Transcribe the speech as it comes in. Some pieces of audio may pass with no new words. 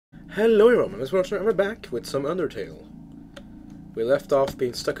Hello everyone, TheMrMortensen, we're back with some Undertale. We left off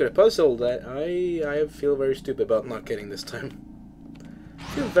being stuck with a puzzle that I feel very stupid about not getting this time. I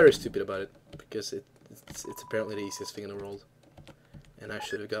feel very stupid about it, because it's apparently the easiest thing in the world. And I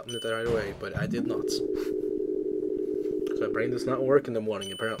should have gotten it right away, but I did not. Because my brain does not work in the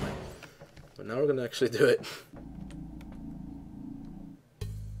morning, apparently. But now we're gonna actually do it.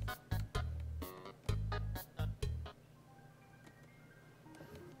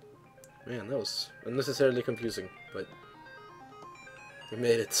 Man, that was unnecessarily confusing, but we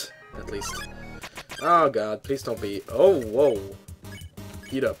made it, at least. Oh god, please don't be... Oh, whoa!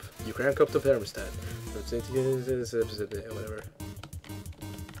 Heat up. You crank up the thermostat. Whatever.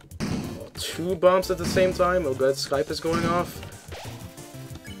 Oh, 2 bombs at the same time? Oh god, Skype is going off.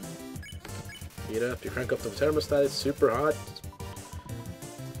 Heat up. You crank up the thermostat. It's super hot.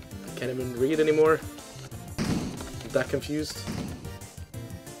 I can't even read anymore. I'm that confused.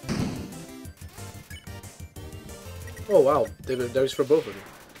 Oh wow, there's for both of them.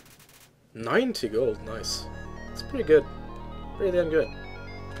 90 gold, nice. It's pretty good. Pretty damn good.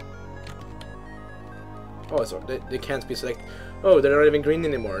 Oh, sorry, they can't be selected. Oh, they're not even green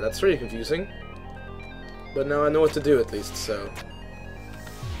anymore. That's really confusing. But now I know what to do at least, so...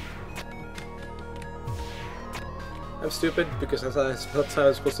 I'm stupid because that's how I'm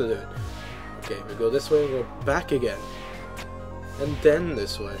supposed to do it. Okay, we go this way and go back again. And then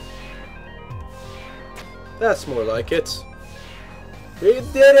this way. That's more like it. We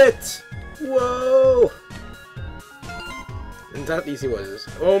did it! Whoa! And that easy was it.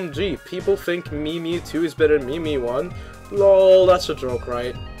 OMG, people think Mew 2 is better than Mew 1? Lol, that's a joke,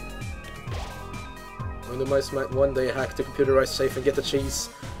 right? When the mice might one day hack the computerized safe and get the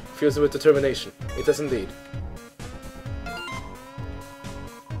cheese, feels it with determination. It does indeed.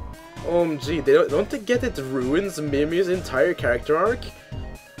 OMG, don't they get it ruins Mew's entire character arc?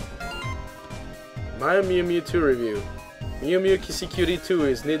 My Mew 2 review. Mew Kissy Cutie 2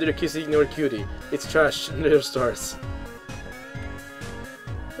 is neither kissy nor cutie. It's trash, neither stars.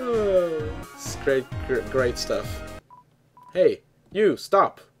 Oh, it's great stuff. Hey, you,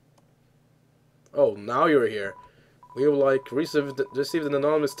 stop! Oh, now you're here. We received an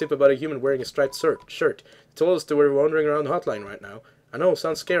anonymous tip about a human wearing a striped shirt. It told us that we're wandering around the hotline right now. I know,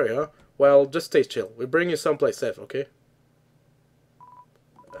 sounds scary, huh? Well, just stay chill. We'll bring you someplace safe, okay?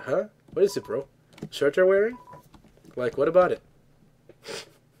 Huh? What is it, bro? Shirt you're wearing? Like, what about it?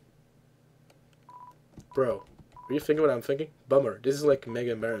 Bro, are you thinking what I'm thinking? Bummer, this is like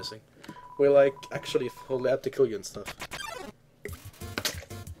mega embarrassing. We're like, actually have to kill you and stuff.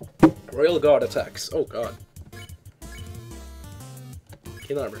 Royal Guard attacks. Oh god.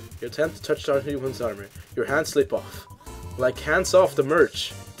 Keen armor. You attempt to touch down human's armor. Your hands slip off. Like hands off the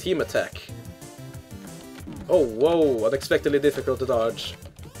merch. Team attack. Oh, whoa, unexpectedly difficult to dodge.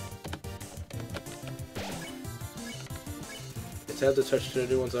 Attempt to touch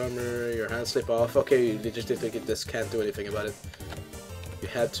anyone's armor, your hands slip off. Okay, you just this can't do anything about it. You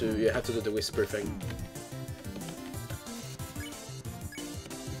have to do the whisper thing.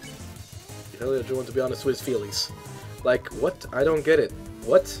 You tell everyone to be honest with his feelings. Like, what? I don't get it.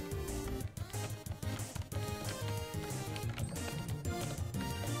 What?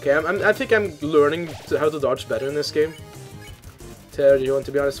 Okay, I think I'm learning how to dodge better in this game. Tell everyone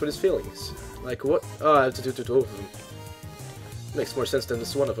to be honest with his feelings. Like, what? Oh, I have to do two of them. Makes more sense than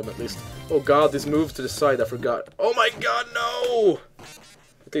this one of them, at least. Oh god, this move to the side, I forgot. Oh my god, no!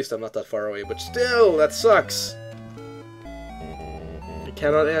 At least I'm not that far away, but still, that sucks! It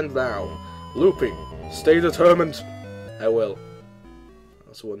cannot end now. Looping. Stay determined. I will. I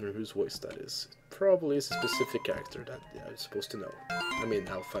also wonder whose voice that is. It probably is a specific character that I'm supposed to know. I mean,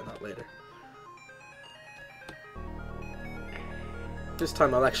 I'll find out later. This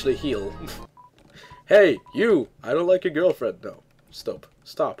time I'll actually heal. Hey, you! I don't like your girlfriend. No. Stop.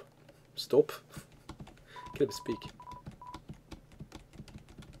 Stop. Stop. Can't even speak.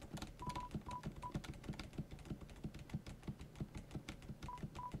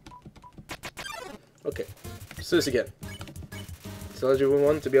 Okay. Let's do this again. Tell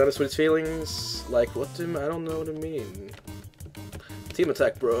everyone to be honest with his feelings. Like, what do I don't know what I mean. Team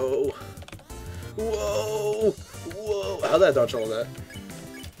attack, bro. Whoa! Whoa! How did I dodge all that?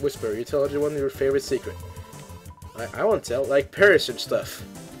 Whisper, you tell everyone your favorite secret. I won't tell, like Paris and stuff.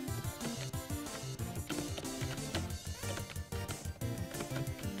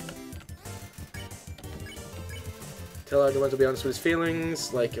 Tell everyone to be honest with his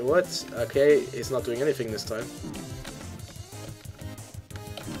feelings, like what? Okay, he's not doing anything this time.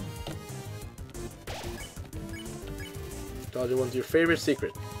 Tell everyone your favorite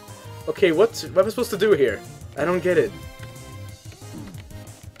secret. Okay, what am I supposed to do here? I don't get it.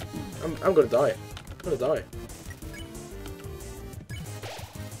 I'm gonna die. I'm gonna die.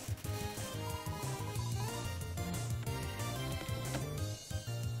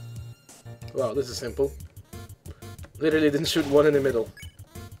 Wow, this is simple. Literally didn't shoot one in the middle.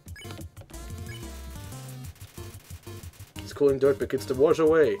 It's cooling dirt because the wash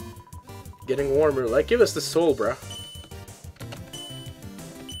away. Getting warmer. Like, give us the soul, bruh.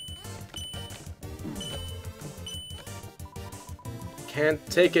 Can't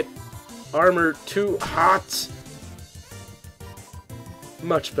take it. Armor too hot.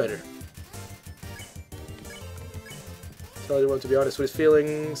 Much better. Tell you want to be honest with his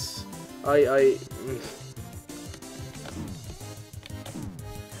feelings. Oh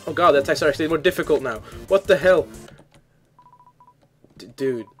god, the attacks are actually more difficult now. What the hell?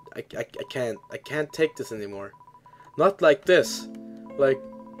 Dude, I can't take this anymore. Not like this. Like,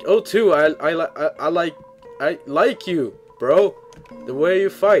 O2, I like you, bro. The way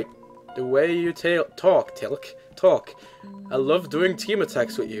you fight, the way you talk. I love doing team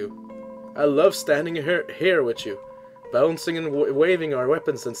attacks with you. I love standing here with you, bouncing and waving our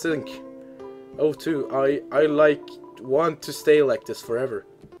weapons in sync. O2, I want to stay like this forever.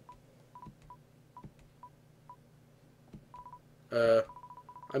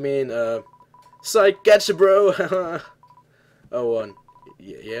 Psych, gotcha, bro. O1,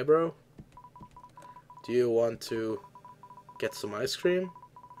 yeah, bro. Do you want to get some ice cream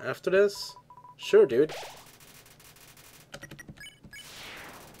after this? Sure, dude.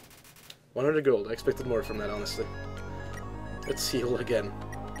 100 gold. I expected more from that, honestly. Let's heal again.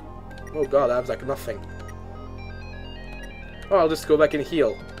 Oh god, I have like nothing. Oh, I'll just go back and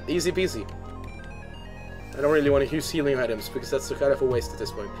heal. Easy peasy. I don't really want to use healing items because that's kind of a waste at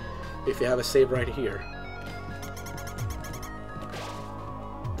this point. If you have a save right here.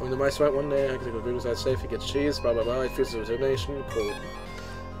 When the mice went one day, I can go do that safe, he gets cheese, blah blah blah, it feels a donation, cool.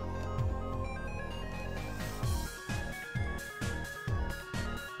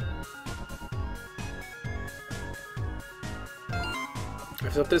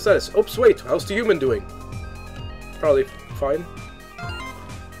 I've got this status. Oops, wait, how's the human doing? Probably fine.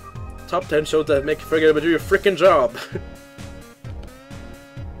 Top 10 showed that make you forget about your frickin' job.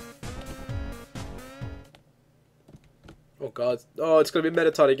 Oh god. Oh, it's gonna be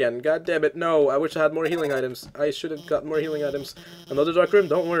Mediton again. God damn it, no. I wish I had more healing items. I should have got more healing items. Another dark room?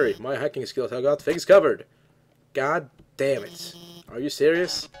 Don't worry. My hacking skills have got things covered. God damn it. Are you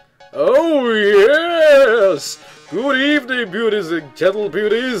serious? Oh yes! Good evening, beauties and gentle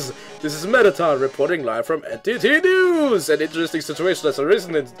beauties. This is Mediton reporting live from NTT News. An interesting situation has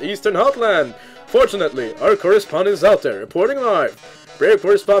arisen in Eastern Hotland. Fortunately, our correspondent is out there reporting live. Brave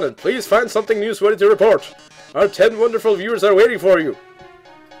correspondent, please find something newsworthy to report. Our 10 wonderful viewers are waiting for you.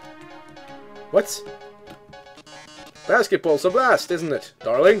 What? Basketball's a blast, isn't it,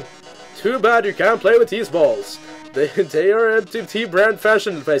 darling? Too bad you can't play with these balls. They are MTT brand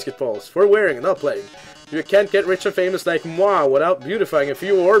fashion basketballs for wearing and not playing. You can't get rich and famous like moi without beautifying a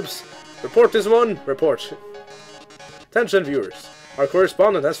few orbs. Report this one. Report. Attention viewers. Our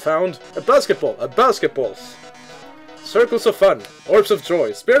correspondent has found a basketballs. Circles of fun, orbs of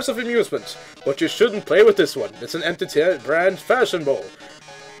joy, spears of amusement. But you shouldn't play with this one. It's an MTT brand fashion ball.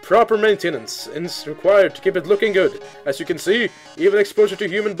 Proper maintenance is required to keep it looking good. As you can see, even exposure to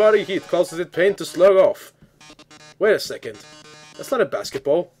human body heat causes it pain to slug off. Wait a second. That's not a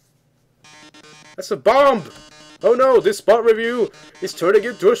basketball. That's a bomb! Oh no, this spot review is turning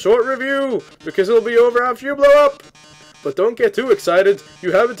into a short review, because it'll be over after you blow up! But don't get too excited,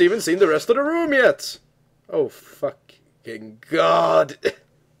 you haven't even seen the rest of the room yet! Oh fucking god!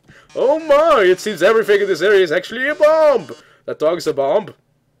 Oh my, it seems everything in this area is actually a bomb! That dog's a bomb.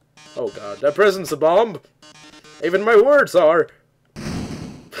 Oh god, that present's a bomb. Even my words are...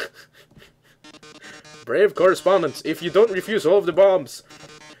 Brave correspondent, if you don't refuse all of the bombs,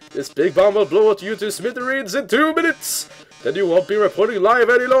 this big bomb will blow you to smithereens in 2 minutes! Then you won't be reporting live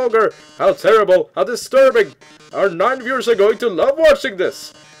any longer! How terrible! How disturbing! Our 9 viewers are going to love watching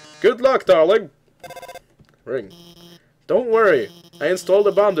this! Good luck, darling! Ring. Don't worry, I installed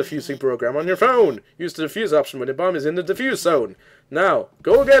a bomb defusing program on your phone. Use the defuse option when the bomb is in the defuse zone. Now,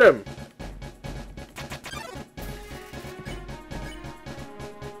 go get him!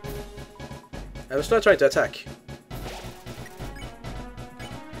 I was not trying to attack.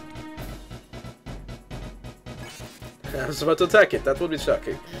 I was about to attack it, that would be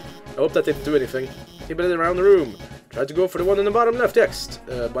shocking. I hope that didn't do anything. Keep it around the room. Try to go for the one in the bottom left next.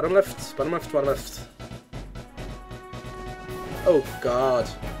 Bottom left. Oh god.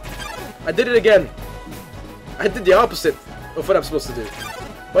 I did it again! I did the opposite of what I'm supposed to do.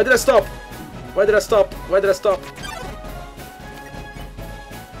 Why did I stop? Why did I stop?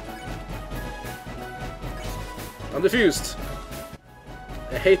 I'm defused.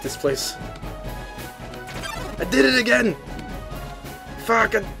 I hate this place. I did it again!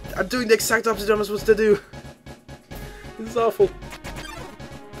 Fuck, I'm doing the exact opposite I'm supposed to do. This is awful.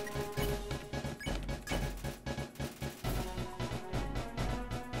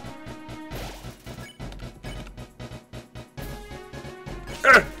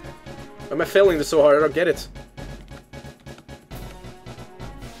 Why am I failing this so hard? I don't get it.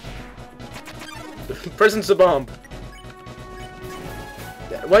 Presence a bomb.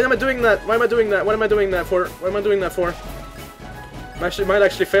 Why am I doing that? Why am I doing that? What am I doing that for? What am I doing that for? I might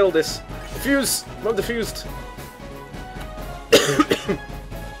actually fail this. Defuse! I'm defused.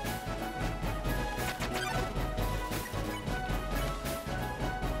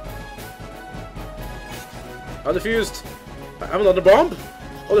 I'm defused. I have another bomb?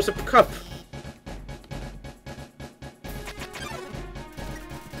 Oh, there's a cup.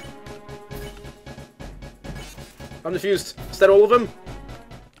 I'm defused. Is that all of them?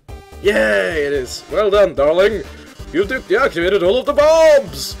 Yay, it is. Well done, darling. You've deactivated all of the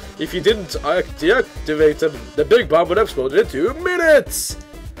bombs! If you didn't deactivate them, the big bomb would have exploded in 2 minutes!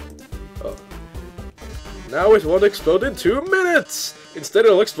 Oh. Now it won't explode in 2 minutes! Instead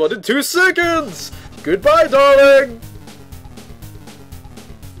it'll explode in 2 seconds! Goodbye, darling!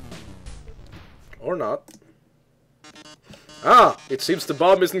 Or not. Ah! It seems the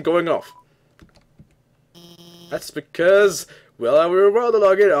bomb isn't going off. That's because, well, I will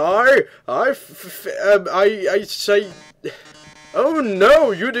monologue it. I say, oh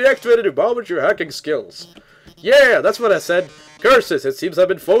no, you deactivated the bomb with your hacking skills. Yeah, that's what I said. Curses, it seems I've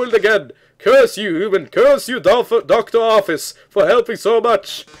been foiled again. Curse you, human, curse you, Dr. Office, for helping so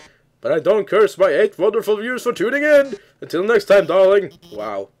much. But I don't curse my 8 wonderful viewers for tuning in. Until next time, darling.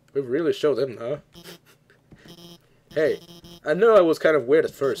 Wow, we really showed him, huh? Hey, I know I was kind of weird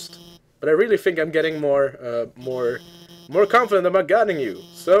at first. But I really think I'm getting more confident about getting you.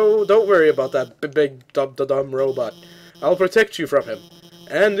 So don't worry about that big dumb robot. I'll protect you from him.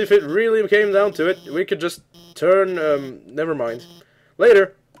 And if it really came down to it, we could just turn, never mind.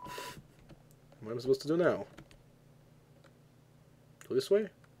 Later. What am I supposed to do now? Go this way?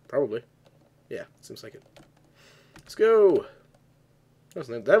 Probably. Yeah, seems like it. Let's go.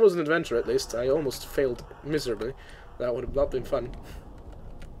 That was an adventure, at least. I almost failed miserably. That would have not been fun.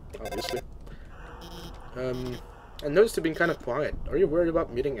 Obviously. I noticed you've been kind of quiet. Are you worried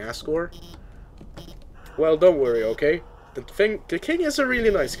about meeting Asgore? Well, don't worry, okay? The king is a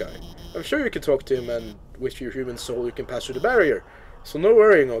really nice guy. I'm sure you can talk to him, and with your human soul you can pass through the barrier. So no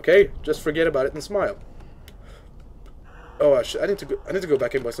worrying, okay? Just forget about it and smile. Oh, I need to go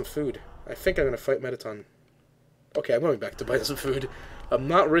back and buy some food. I think I'm gonna fight Mettaton. Okay, I'm going back to buy some food. I'm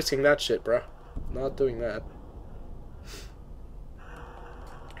not risking that shit, bruh. Not doing that.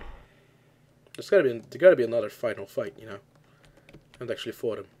 There gotta be another final fight, you know. I haven't actually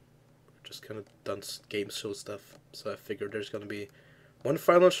fought him. Just kind of done game show stuff. So I figured there's gonna be one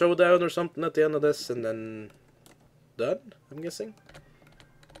final showdown or something at the end of this, and then done, I'm guessing.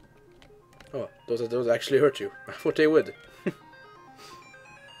 Oh, those actually hurt you. I thought they would.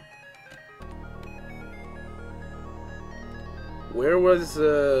 Where was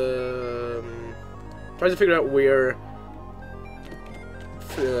trying to figure out where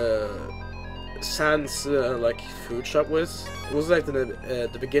Sans like food shop was. It was like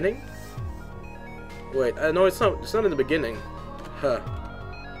the beginning. Wait, no, it's not. It's not in the beginning. Huh.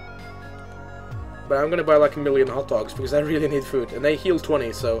 But I'm gonna buy like 1 million hot dogs because I really need food, and they heal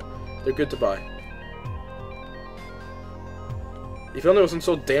 20, so they're good to buy. If only it wasn't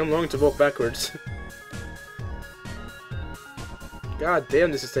so damn long to walk backwards. God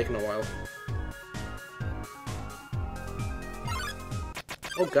damn, this is taking a while.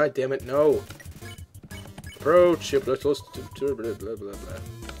 Oh god damn it, no. Approach, you're close to blah blah blah blah.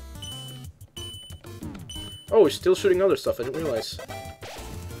 Oh, he's still shooting other stuff, I didn't realize.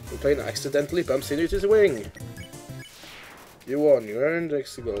 The plane accidentally bumps into his wing. You won, you earned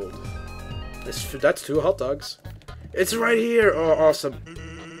extra gold. That's 2 hot dogs. It's right here! Oh, awesome.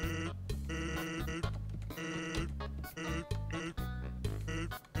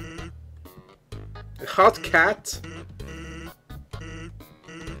 Hot cat?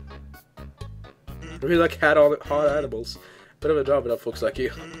 Really like hot animals. Bit of a job without folks like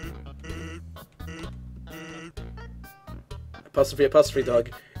you. Apostrophe dog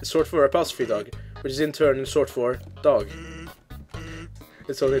is short for apostrophe dog, which is in turn short for dog.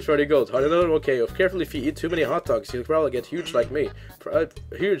 It's only 30 gold. I don't know, okay, carefully if you eat too many hot dogs, you'll probably get huge like me.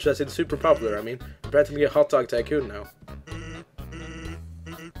 Huge as in super popular, I mean. I'm practically a hot dog tycoon now.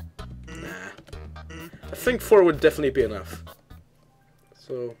 I think 4 would definitely be enough.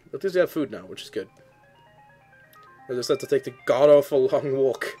 So, at least we have food now, which is good. I just have to take the god-awful long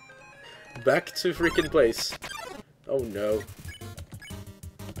walk back to freaking place. Oh no.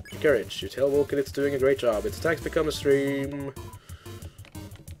 Encourage. You tell Vulcan it's doing a great job. Its attacks become a stream.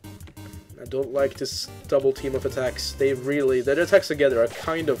 I don't like this double team of attacks. Their attacks together are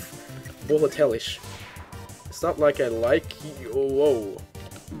kind of bullet hellish. It's not like I like... Oh, whoa.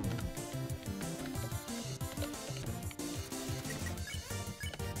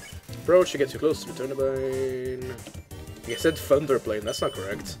 Approach, you get too close to the turbine. I said Thunderplane, that's not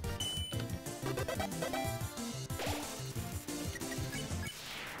correct.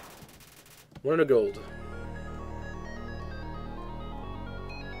 100 gold.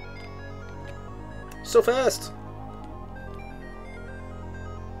 So fast!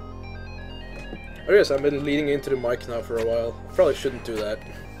 Oh yes, I've been leaning into the mic now for a while. I probably shouldn't do that.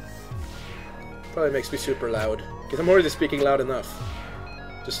 Probably makes me super loud. Because I'm already speaking loud enough.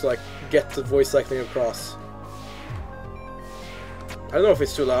 Just like, get the voice acting across. I don't know if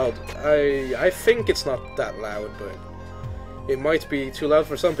it's too loud. I think it's not that loud, but it might be too loud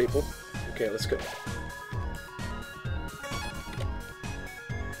for some people. Okay, let's go.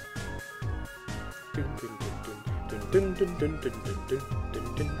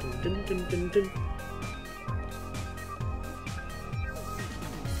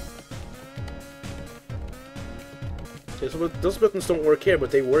 Okay, so those buttons don't work here,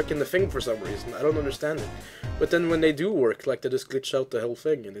 but they work in the thing for some reason. I don't understand it. But then when they do work, like they just glitch out the whole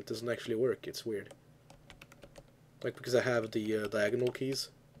thing and it doesn't actually work. It's weird. Like because I have the diagonal keys.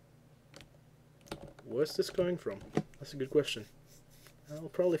 Where's this going from? That's a good question. I'll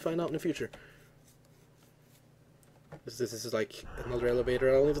probably find out in the future. This is like another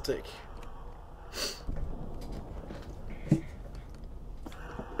elevator I'll need to take.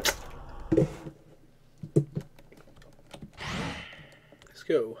 Let's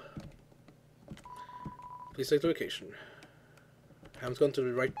go. Please take the location. I haven't gone to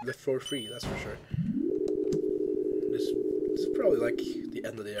the left floor 3, that's for sure. This is probably like the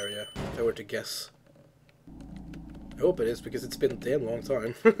end of the area, if I were to guess. I hope it is, because it's been a damn long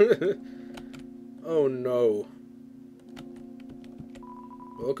time. Oh no.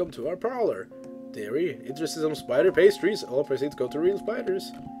 Welcome to our parlor. Dairy, interested in some spider pastries. All proceeds go to real spiders.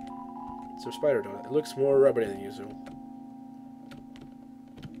 It's a spider donut. It looks more rubbery than usual.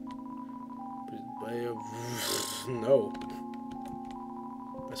 No.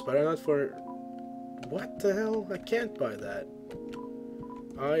 A spider nut for... What the hell? I can't buy that.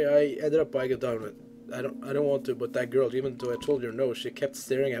 I ended up buying a donut. I don't want to, but that girl, even though I told her no, she kept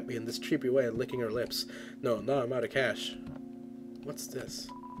staring at me in this creepy way and licking her lips. No, now I'm out of cash. What's this?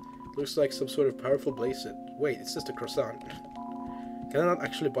 Looks like some sort of powerful blazer. Wait, it's just a croissant. Can I not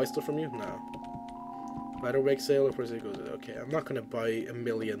actually buy stuff from you? No. Ladder bake sale, of course it goes. Okay, I'm not gonna buy a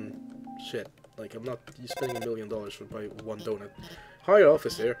million shit. Like, I'm not spending $1 million for buy one donut. Hi,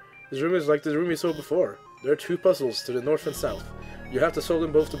 office here. This room is like the room we saw before. There are 2 puzzles to the north and south. You have to solve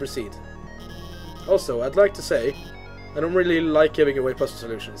them both to proceed. Also, I'd like to say, I don't really like giving away puzzle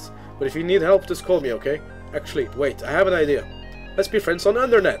solutions, but if you need help, just call me, okay? Actually, wait, I have an idea. Let's be friends on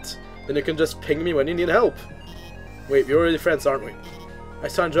Undernet. Then you can just ping me when you need help. Wait, we're already friends, aren't we? I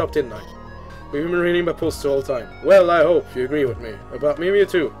signed you up, didn't I? We've been reading my posts all the time. Well, I hope you agree with me. About me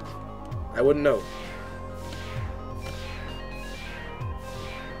too. I wouldn't know.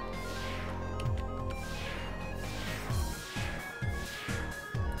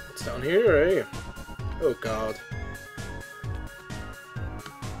 It's down here, eh? Oh god.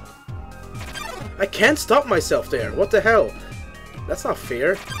 I can't stop myself there! What the hell? That's not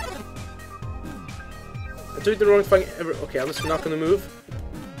fair. I'm doing the wrong thing ever. Okay, I'm just not gonna move.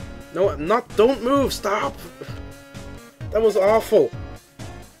 No, I'm not. Don't move! Stop! That was awful.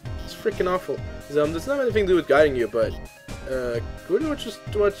 It's freaking awful. There's not anything to do with guiding you, but could we watch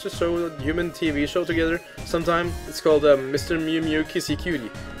a show, a human TV show together sometime? It's called Mr. Mew Mew Kissy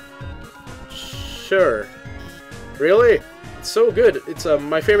Cutie. Sure. Really? It's so good. It's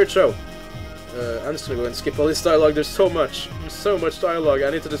my favorite show. I'm just gonna go and skip all this dialogue. There's so much dialogue. I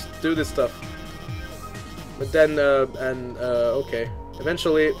need to just do this stuff. But then, okay.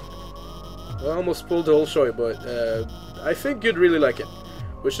 Eventually, I almost pulled the whole show, but I think you'd really like it.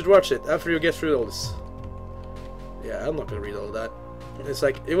 We should watch it after you get through all this. Yeah, I'm not gonna read all of that. It's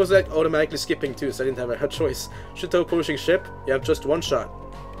like, it was like automatically skipping too, so I didn't have a choice. Should pushing ship, you have just one shot.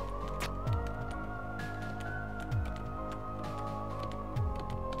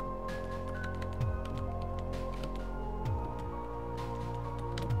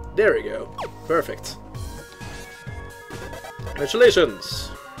 There we go. Perfect. Congratulations!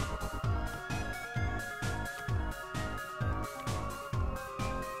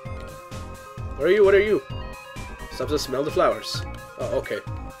 What are you? Stop to smell the flowers. Oh, okay.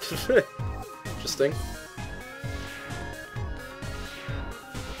 Interesting.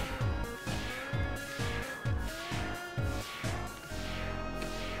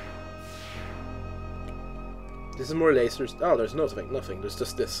 This is more lasers. Oh, there's nothing. There's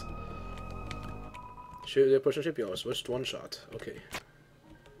just this. Shoot the approaching ship yours. Just one shot. Okay.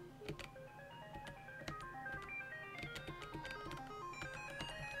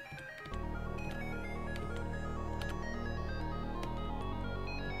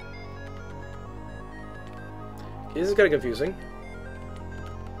 This is kind of confusing.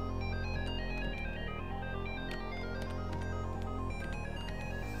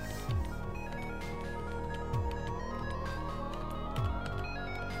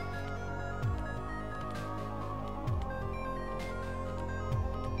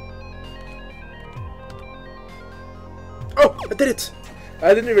 Oh, I did it!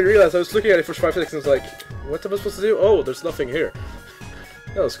 I didn't even realize. I was looking at it for 5 seconds and was like, what am I supposed to do? Oh, there's nothing here.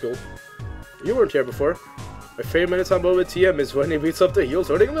 That was cool. You weren't here before. My favorite time moment with TM is when he beats up the heels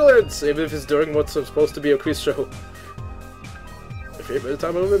hurting villains, even if it's during what's supposed to be a quiz show. My favorite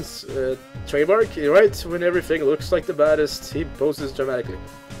time moments, trademark, right? When everything looks like the baddest, he poses dramatically.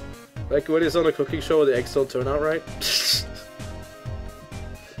 Like when he's on a cooking show, the eggs don't turn out right.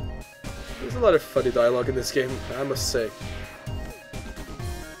 There's a lot of funny dialogue in this game, I must say.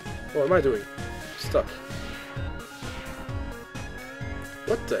 What am I doing? Stuck.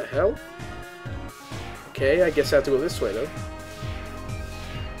 What the hell? Okay, I guess I have to go this way, though.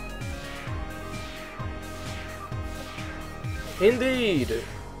 Indeed!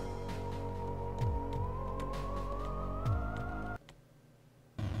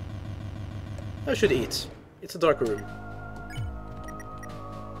 I should eat. It's a darker room.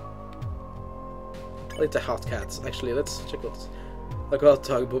 I like the hot cats. Actually, let's check out. Like a hot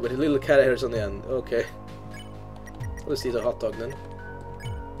dog, but with little cat hairs on the end. Okay. Let's eat a hot dog then.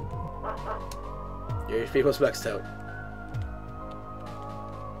 Your HP was maxed out.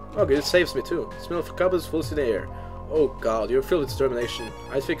 Oh good, it saves me too. The smell of cobbles fills in the air. Oh god, you're filled with determination.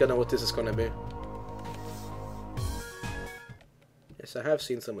 I think I know what this is gonna be. Yes, I have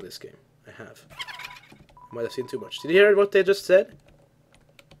seen some of this game. I have. I might have seen too much. Did you hear what they just said?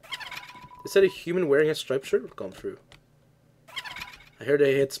 They said a human wearing a striped shirt would come through. I heard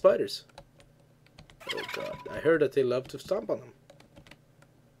they hate spiders. Oh god, I heard that they love to stomp on them.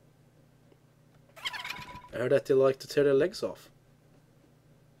 I heard that they like to tear their legs off.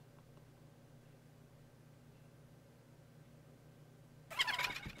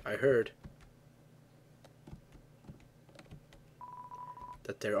 I heard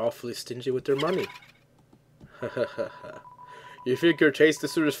that they're awfully stingy with their money. You think your taste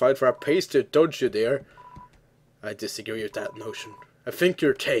is satisfied for a pastry, don't you, dear? I disagree with that notion. I think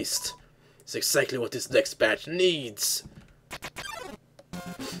your taste is exactly what this next batch needs.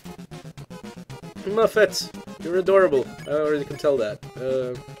 Muffet, you're adorable. I already can tell that.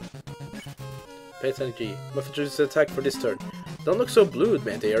 Pay attention, G. Muffet chooses to attack for this turn. Don't look so blue,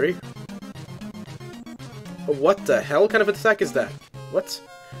 man, dearie. Oh, what the hell kind of attack is that? What?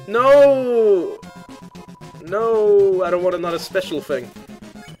 No! No! I don't want another special thing.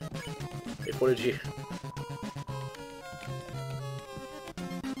 Okay, 40G.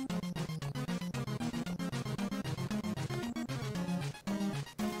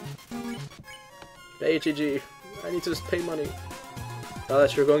 HEG, I need to just pay money. Now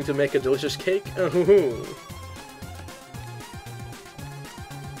that you're going to make a delicious cake? Oh.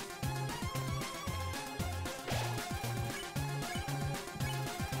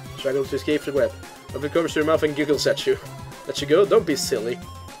 Struggle to escape the web. If it covers your mouth and giggles at you. Let you go? Don't be silly.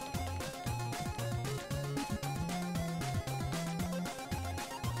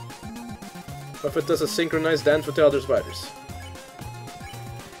 Muffet does a synchronized dance with the other spiders.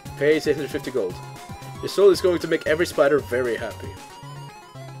 Pays 850 gold. Your soul is going to make every spider very happy.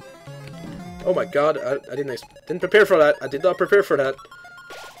 Oh my god, I didn't prepare for that. I did not prepare for that.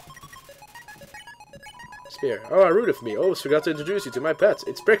 Spear. Oh, how rude of me. Almost forgot to introduce you to my pet.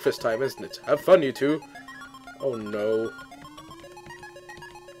 It's breakfast time, isn't it? Have fun, you two. Oh no.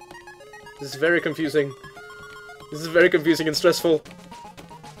 This is very confusing. This is very confusing and stressful.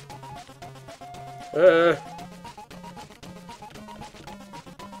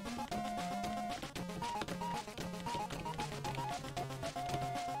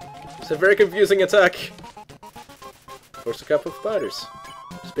 It's a very confusing attack. Force a couple of spiders.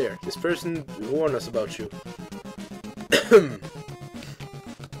 Spare. This person warned us about you.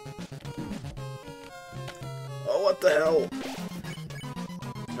 Oh, what the hell?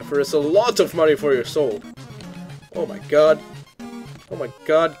 There is a lot of money for your soul. Oh my god. Oh my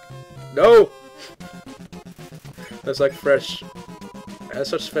god. No! That's like fresh. It has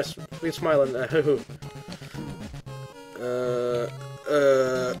such fresh, sweet smile and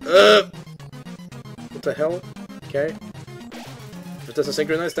what the hell? Okay. It does a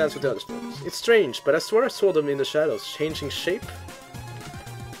synchronized dance with the other spirits. It's strange, but I swear I saw them in the shadows, changing shape.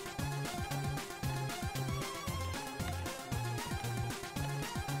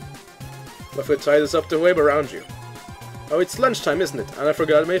 What if we tie this up to web around you? Oh, it's lunchtime, isn't it? And I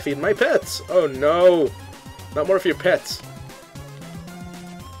forgot I may feed my pets! Oh no! Not more of your pets.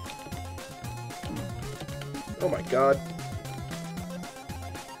 Oh my god.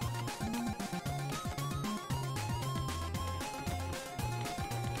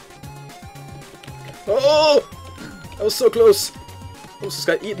 Oh! I was so close! I almost just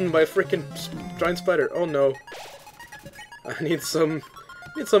got eaten by a freaking giant spider. Oh no. I need some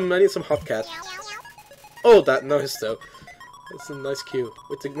hot cat. Oh, that noise though. That's a nice cue.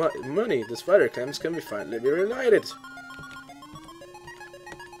 With the money, the spider clams can be finally be reunited.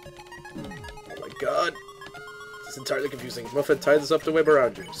 Oh my god. This is entirely confusing. Muffet, tie this up the web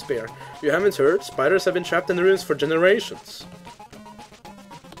around you. Spear. You haven't heard? Spiders have been trapped in the ruins for generations.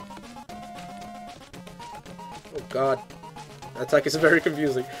 Oh god. That attack is very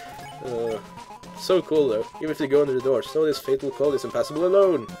confusing. So cool though. Even if they go under the door, so this fate will call this impassable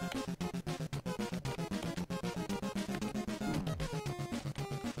alone.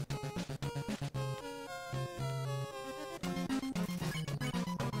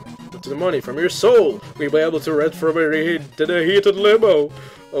 To the money from your soul, we'll be able to rent from a heated limo.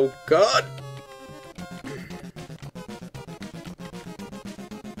 Oh god!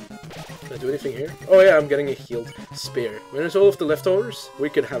 Can I do anything here? Oh yeah, I'm getting a healed spear. When it's all of the leftovers, we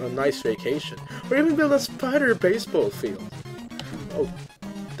could have a nice vacation. Or even build a spider baseball field. Oh,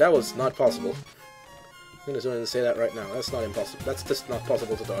 that was not possible. I'm just going to say that right now. That's not impossible. That's just not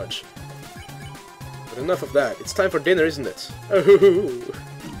possible to dodge. But enough of that. It's time for dinner, isn't it?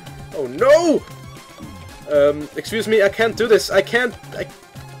 Oh no! Excuse me, I can't do this. I'm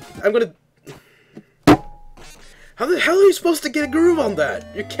gonna... How the hell are you supposed to get a groove on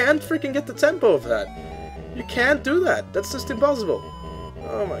that? You can't freaking get the tempo of that. You can't do that. That's just impossible.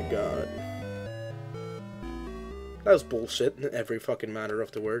 Oh my god. That was bullshit in every fucking manner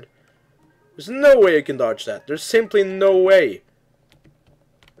of the word. There's no way you can dodge that. There's simply no way.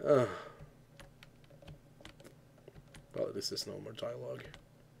 Well, this is no more dialogue.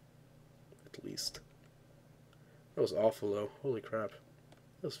 At least. That was awful though. Holy crap.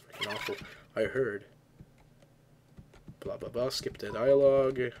 That was freaking awful. I heard. Blah blah blah. Skip the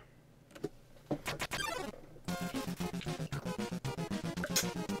dialogue.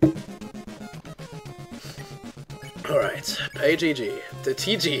 Alright. Pay GG. The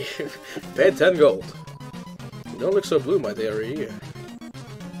TG. Pay 10 gold. You don't look so blue, my dearie.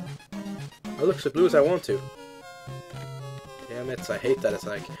 I look so blue as I want to. Damn it, I hate that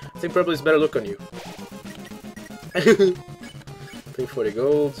attack. I think probably it's better look on you. Pay 40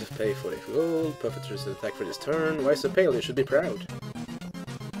 gold, pay 40 gold, Puppet chooses to attack for this turn. Why so pale? You should be proud.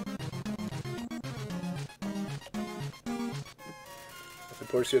 Puppet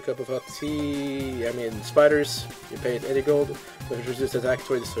pours you a cup of hot tea. I mean, spiders. You paid 80 gold. Puppet chooses to attack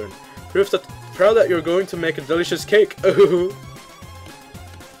for this turn. Proud that you're going to make a delicious cake.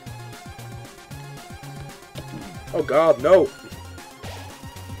 Oh god, no!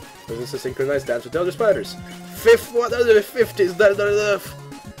 This is a synchronized dance with the other spiders. What are the 50s? That enough?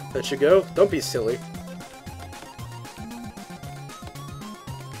 Let you go. Don't be silly.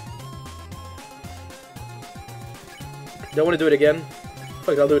 Don't want to do it again?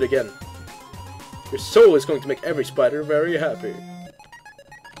 Fuck, I'll do it again. Your soul is going to make every spider very happy.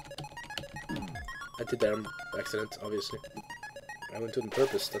 I did that on accident, obviously. I went to it on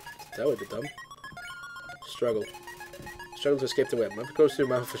purpose. That would be dumb. Struggle. Struggle to escape the web. Mouth goes to your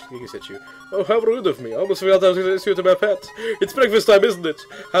mouth and at you. Oh, how rude of me. I almost forgot I was going to you to my pet. It's breakfast time, isn't it?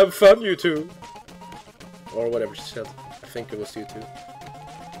 Have fun, you two. Or whatever she said. I think it was you two.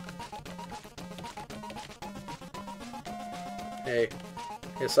 Hey. Hey,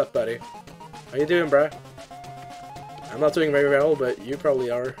 what's up, buddy? How you doing, bruh? I'm not doing very well, but you probably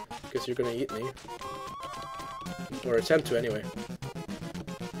are. Because you're going to eat me. Or attempt to, anyway.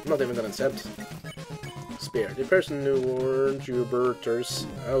 I'm not even going to attempt. Spear. The person who warned you Berters.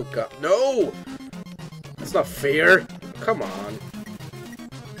 Oh god. No! That's not fair! Come on.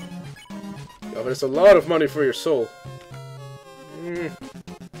 Oh, but it's a lot of money for your soul. I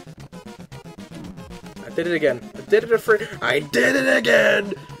did it again. I did it I did it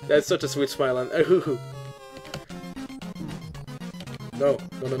again! That's such a sweet smile on. Ooh. No.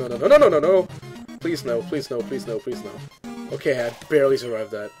 No, no, no, no, no, no, no, no, no! Please no, please no, please no, please no. Okay, I barely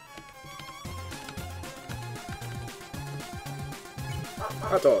survived that.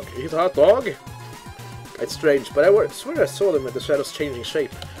 Hot dog. Eat a hot dog? It's strange, but I swear I saw them with the shadows changing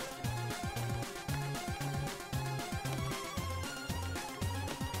shape.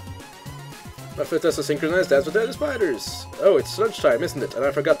 My foot has a synchronized dance with the other spiders. Oh, it's lunchtime, isn't it? And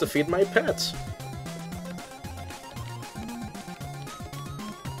I forgot to feed my pets.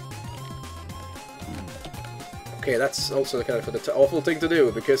 Okay, that's also kind of an awful thing to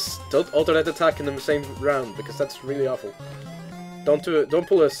do, because don't alternate attack in the same round, because that's really awful. Don't do it.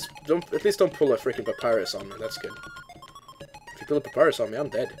 At least don't pull a freaking papyrus on me. That's good. If you pull a papyrus on me, I'm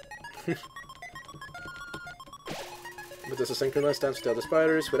dead. But there's a synchronized dance with the other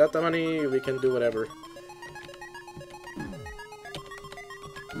spiders. Without the money, we can do whatever.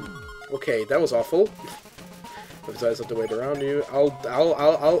 Okay, that was awful. If the eyes have to wave around you,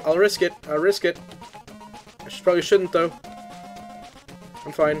 I'll risk it. I'll risk it. Probably shouldn't though.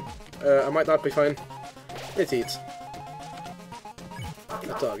 I'm fine. I might not be fine. It eats.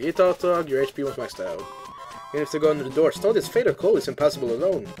 Hot dog. Eat hot dog. Your HP was maxed out. You have to go under the door. Still, this fatal cold is impossible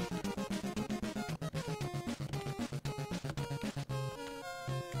alone.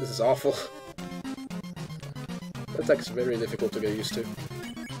 This is awful. That attack is very difficult to get used to.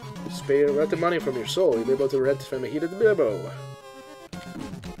 Rent the money from your soul. You'll be able to rent from a heated bilbo.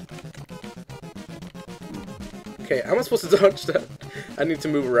 Okay, how am I supposed to dodge that? I need to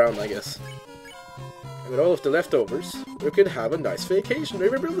move around, I guess. And with all of the leftovers, we could have a nice vacation. We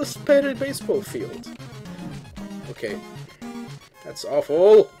rebuild a spattered baseball field. Okay. That's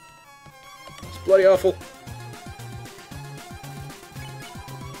awful. It's bloody awful.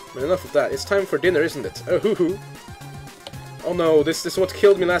 But enough of that. It's time for dinner, isn't it? Oh, hoo hoo. Oh no, this is what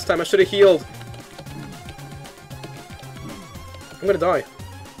killed me last time. I should have healed. I'm gonna die.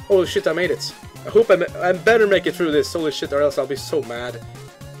 Holy shit, I made it. I hope I better make it through this. Holy shit, or else I'll be so mad.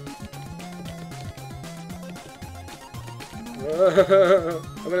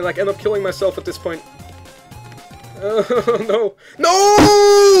 I'm gonna like end up killing myself at this point. No!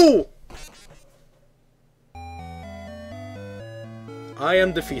 No! I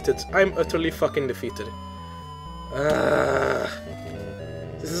am defeated. I'm utterly fucking defeated.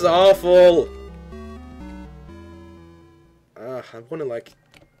 This is awful. I wanna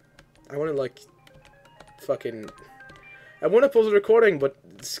like fucking. I wanna pause the recording, but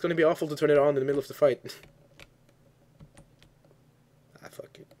it's gonna be awful to turn it on in the middle of the fight.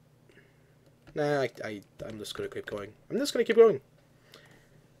 Fuck it. Nah, I'm just gonna keep going. I'm just gonna keep going.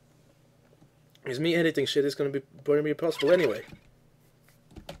 Because me editing shit is gonna be impossible anyway.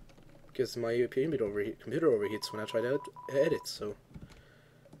 Because my computer overheats when I try to edit, so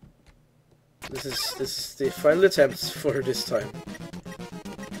this is the final attempt for this time.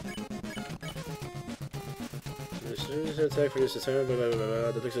 Attack for this turn.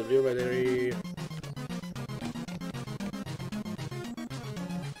 The looks of view by the.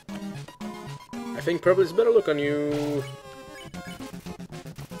 I think probably it's better look on you.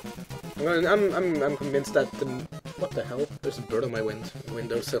 I'm convinced that the. What the hell? There's a bird on my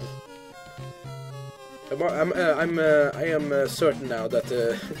windowsill. I am certain now that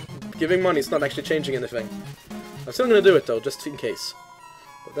giving money is not actually changing anything. I'm still gonna do it though, just in case.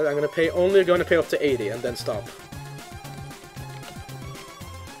 But then I'm only gonna pay up to 80 and then stop.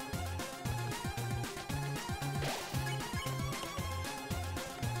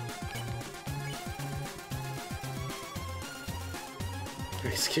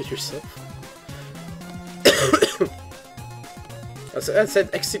 Execute yourself. I said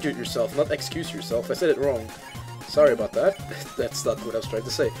execute yourself, not excuse yourself. I said it wrong. Sorry about that. That's not what I was trying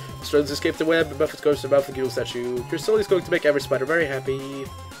to say. Struggles to escape the web, Buffett goes to the Buffett Ghoul statue. Your soul is going to make every spider very happy.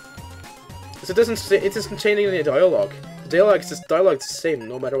 Because it isn't changing any dialogue. The dialogue is the same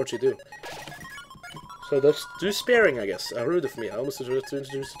no matter what you do. So that's do sparing, I guess. Rude of me. I almost forgot to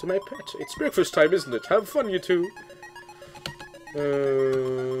introduce you to my pet. It's breakfast time, isn't it? Have fun, you two.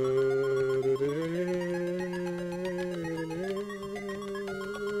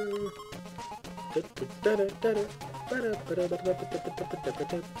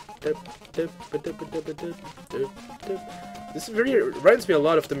 This reminds me a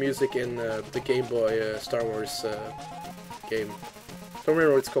lot of the music in the Game Boy Star Wars game. I don't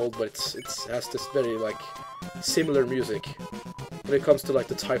remember what it's called, but it has this very like similar music when it comes to like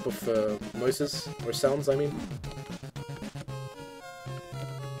the type of noises or sounds. I mean.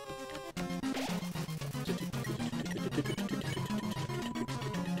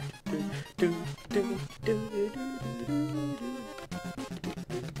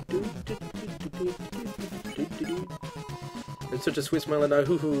 It's such a sweet smile and I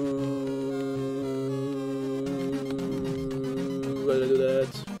hoo hoo. Why did I do that?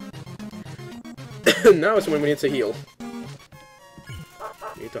 Now is when we need to heal.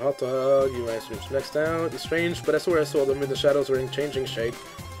 Eat a hot dog, you ice cream's next out. It's strange, but I swear I saw them in the shadows wearing changing shape.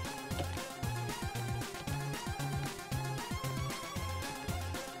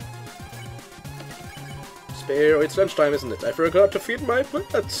 Spare, it's lunchtime, isn't it? I forgot to feed my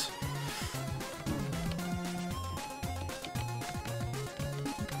pets.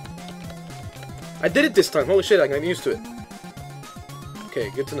 I did it this time, holy shit, I got used to it. Okay,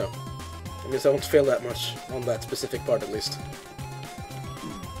 good to know. That means I won't fail that much on that specific part at least.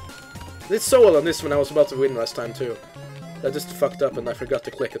 I did so well on this when I was about to win last time too. I just fucked up and I forgot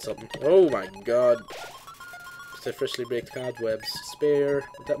to click at something. Oh my god. Just freshly baked cobwebs. Spare.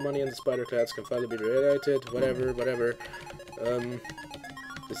 With that money and the spider clads can finally be reunited. Whatever, whatever.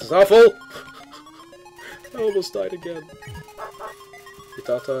 This is awful! I almost died again. Eat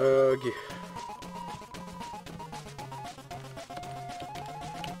hot dog.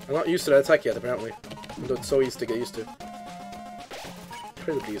 I'm not used to that attack yet, apparently. Although it's so easy to get used to.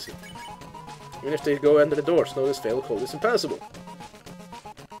 Incredibly easy. Even if they go under the doors, no, this fail code is impassable.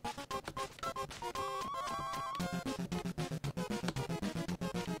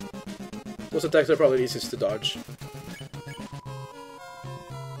 Those attacks are probably the easiest to dodge.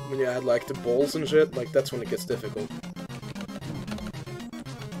 When you add, like, the balls and shit, like, that's when it gets difficult.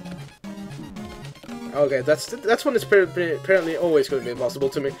 Okay, that's when it's apparently always going to be impossible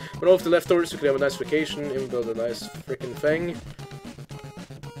to me. But all of the leftovers, you could have a nice vacation, even build a nice freaking thing.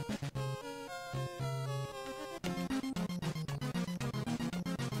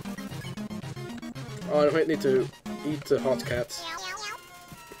 Oh, I might need to eat the hot cats.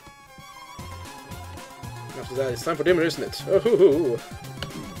 After that, it's time for dinner, isn't it? Oh,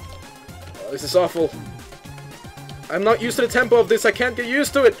 this is awful. I'm not used to the tempo of this, I can't get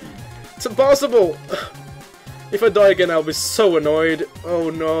used to it! It's impossible! If I die again, I'll be so annoyed. Oh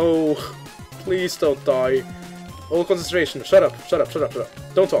no. Please don't die. All concentration. Shut up, shut up, shut up, shut up.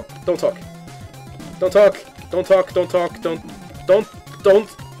 Don't talk, don't talk. Don't talk, don't talk, don't talk, don't.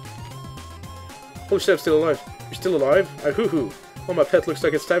 Oh shit, I'm still alive. You're still alive? Hoo-hoo. Oh, my pet, looks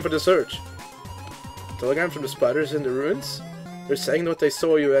like it's time for the search. Telegram from the spiders in the ruins? They're saying that they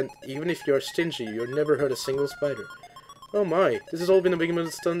saw you, and even if you're stingy, you've never hurt a single spider. Oh my, this has all been a big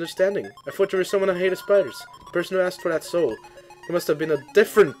misunderstanding. I thought you were someone who hated spiders. The person who asked for that soul. He must have been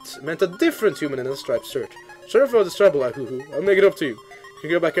meant a different human in a striped shirt. Sorry for all this trouble, hoo-hoo. I'll make it up to you. You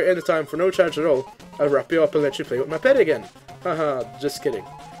can go back here anytime for no charge at all. I'll wrap you up and let you play with my pet again. Haha, just kidding.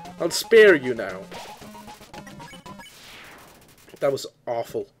 I'll spare you now. That was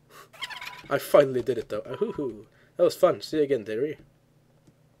awful. I finally did it though. Hoo-hoo. That was fun. See you again, dearie.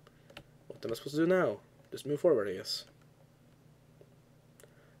 What am I supposed to do now? Just move forward, I guess.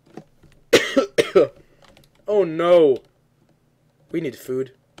 Oh no! We need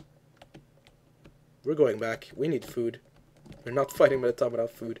food. We're going back. We need food. We're not fighting by the time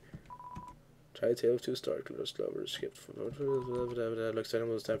without food. Try a tale of two star close lovers. Skipped for looks like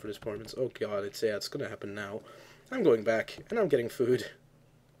it's time for disappointments. Oh god, it's gonna happen now. I'm going back, and I'm getting food.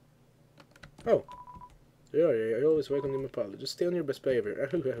 Oh. You're always welcome to my parlor. Just stay on your best behavior.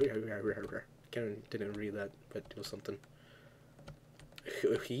 Didn't read that, but it was something.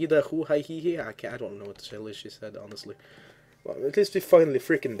 I don't know what the hell she said, honestly. Well, at least we finally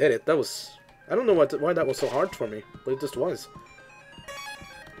freaking did it. That was... I don't know why that was so hard for me, but it just was.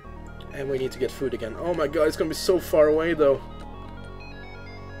 And we need to get food again. Oh my god, it's gonna be so far away, though.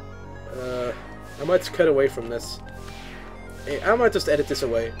 I might cut away from this. I might just edit this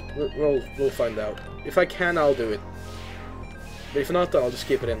away. We'll find out. If I can, I'll do it. But if not, then I'll just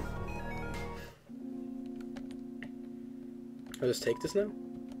keep it in. I'll just take this now?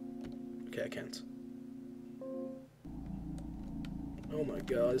 Okay, I can't. Oh my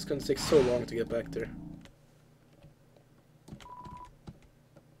god, it's gonna take so long to get back there.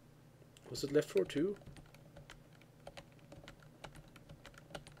 Was it left floor 2?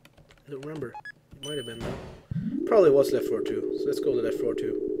 I don't remember. It might have been though. Probably was left floor 2, so let's go to left floor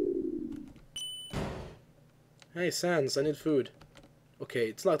 2. Hey Sans, I need food. Okay,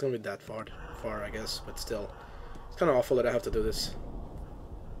 it's not gonna be that far I guess, but still. It's kinda awful that I have to do this.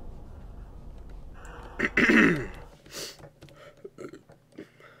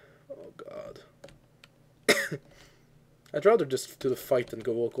 Oh god. I'd rather just do the fight than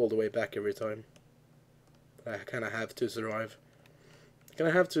go walk all the way back every time. But I kinda have to survive.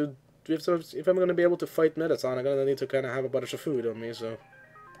 Gonna have to... If I'm gonna be able to fight Mettaton, I'm gonna need to kinda have a bunch of food on me, so...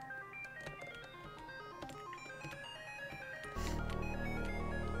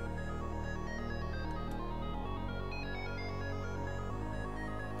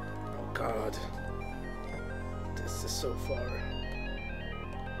 God. This is so far.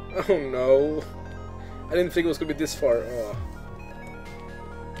 Oh no. I didn't think it was gonna be this far. Oh.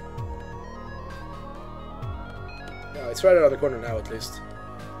 It's right around the corner now, at least.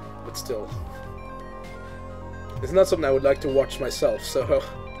 But still. It's not something I would like to watch myself, so...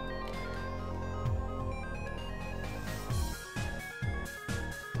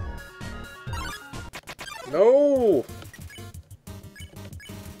 No!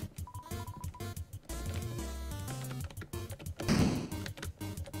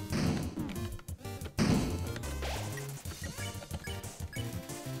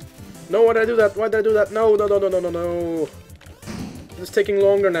 No, why did I do that? Why did I do that? No, no, no, no, no, no, no. This is taking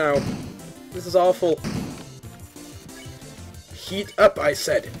longer now. This is awful. Heat up, I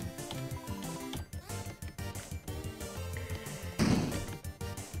said.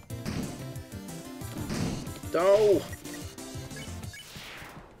 No.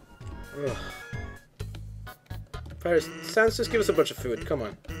 Ugh. Paris, Sans, just give us a bunch of food. Come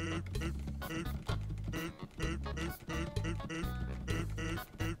on.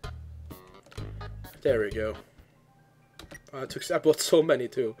 There we go. I bought so many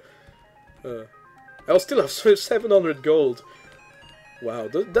too. I'll still have 700 gold. Wow,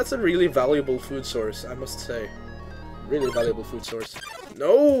 that's a really valuable food source, I must say. Really valuable food source.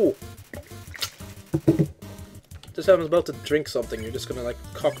 No! Just I'm about to drink something, you're just gonna like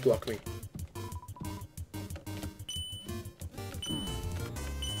cock block me.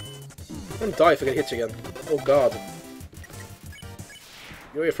 I'm gonna die if I get hit you again. Oh god.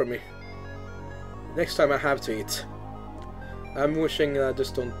 Get away from me. Next time I have to eat. I'm wishing I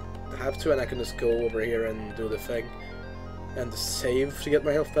just don't have to and I can just go over here and do the thing. And save to get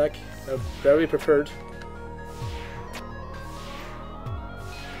my health back. I very preferred.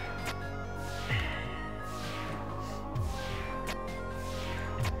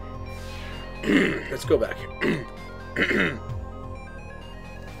 Let's go back.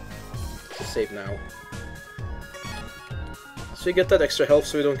 Let's save now. So we get that extra health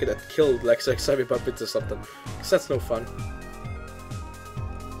so we don't get killed like next time we bump into something. Because that's no fun.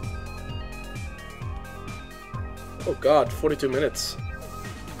 Oh god, 42 minutes.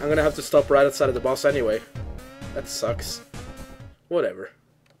 I'm gonna have to stop right outside of the boss anyway. That sucks. Whatever.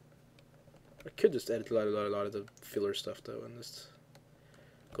 I could just edit a lot of the filler stuff though and just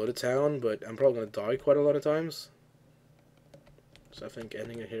go to town, but I'm probably gonna die quite a lot of times. So I think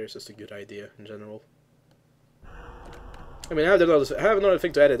ending it here is just a good idea in general. I mean, I have another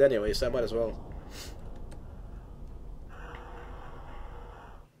thing to edit anyway, so I might as well.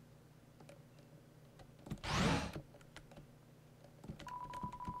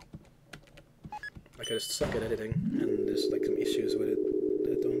 Like I just suck at editing, and there's like some issues with it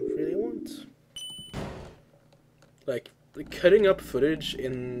that I don't really want. Like cutting up footage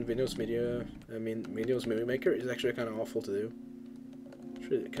in Windows Movie Maker is actually kind of awful to do. It's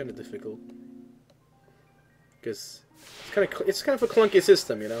really kind of difficult because it's kind of a clunky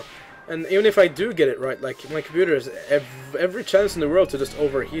system, you know. And even if I do get it right, like my computer has every chance in the world to just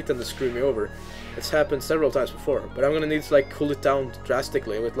overheat and to screw me over. It's happened several times before, but I'm gonna need to like cool it down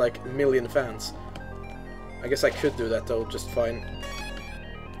drastically with like a million fans. I guess I could do that though, just fine.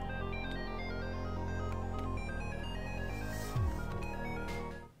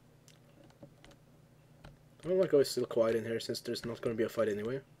 I don't like how it's still quiet in here since there's not going to be a fight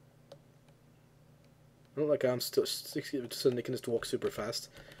anyway. I don't like how I'm still suddenly can just walk super fast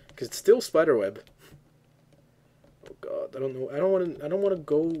because it's still spiderweb. Oh god, I don't know. I don't want to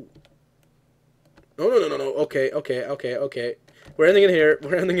go. No. Okay. We're ending it here.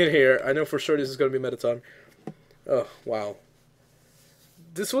 We're ending it here. I know for sure this is going to be Metaton. Oh wow.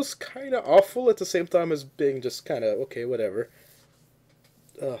 This was kind of awful at the same time as being just kind of okay, whatever.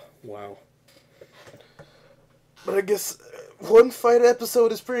 Oh wow. But I guess one fight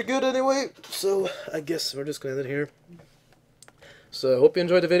episode is pretty good anyway, so I guess we're just gonna end it here. So I hope you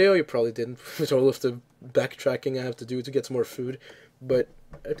enjoyed the video. You probably didn't with all of the backtracking I have to do to get some more food, but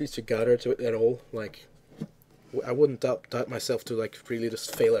at least you got her to it at all. Like, I wouldn't doubt myself to like really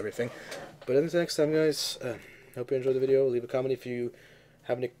just fail everything. But until next time, guys, hope you enjoyed the video. Leave a comment if you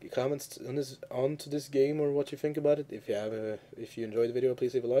have any comments on to this game or what you think about it. If you enjoyed the video,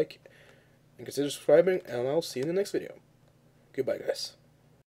 please leave a like. And consider subscribing, and I'll see you in the next video. Goodbye, guys.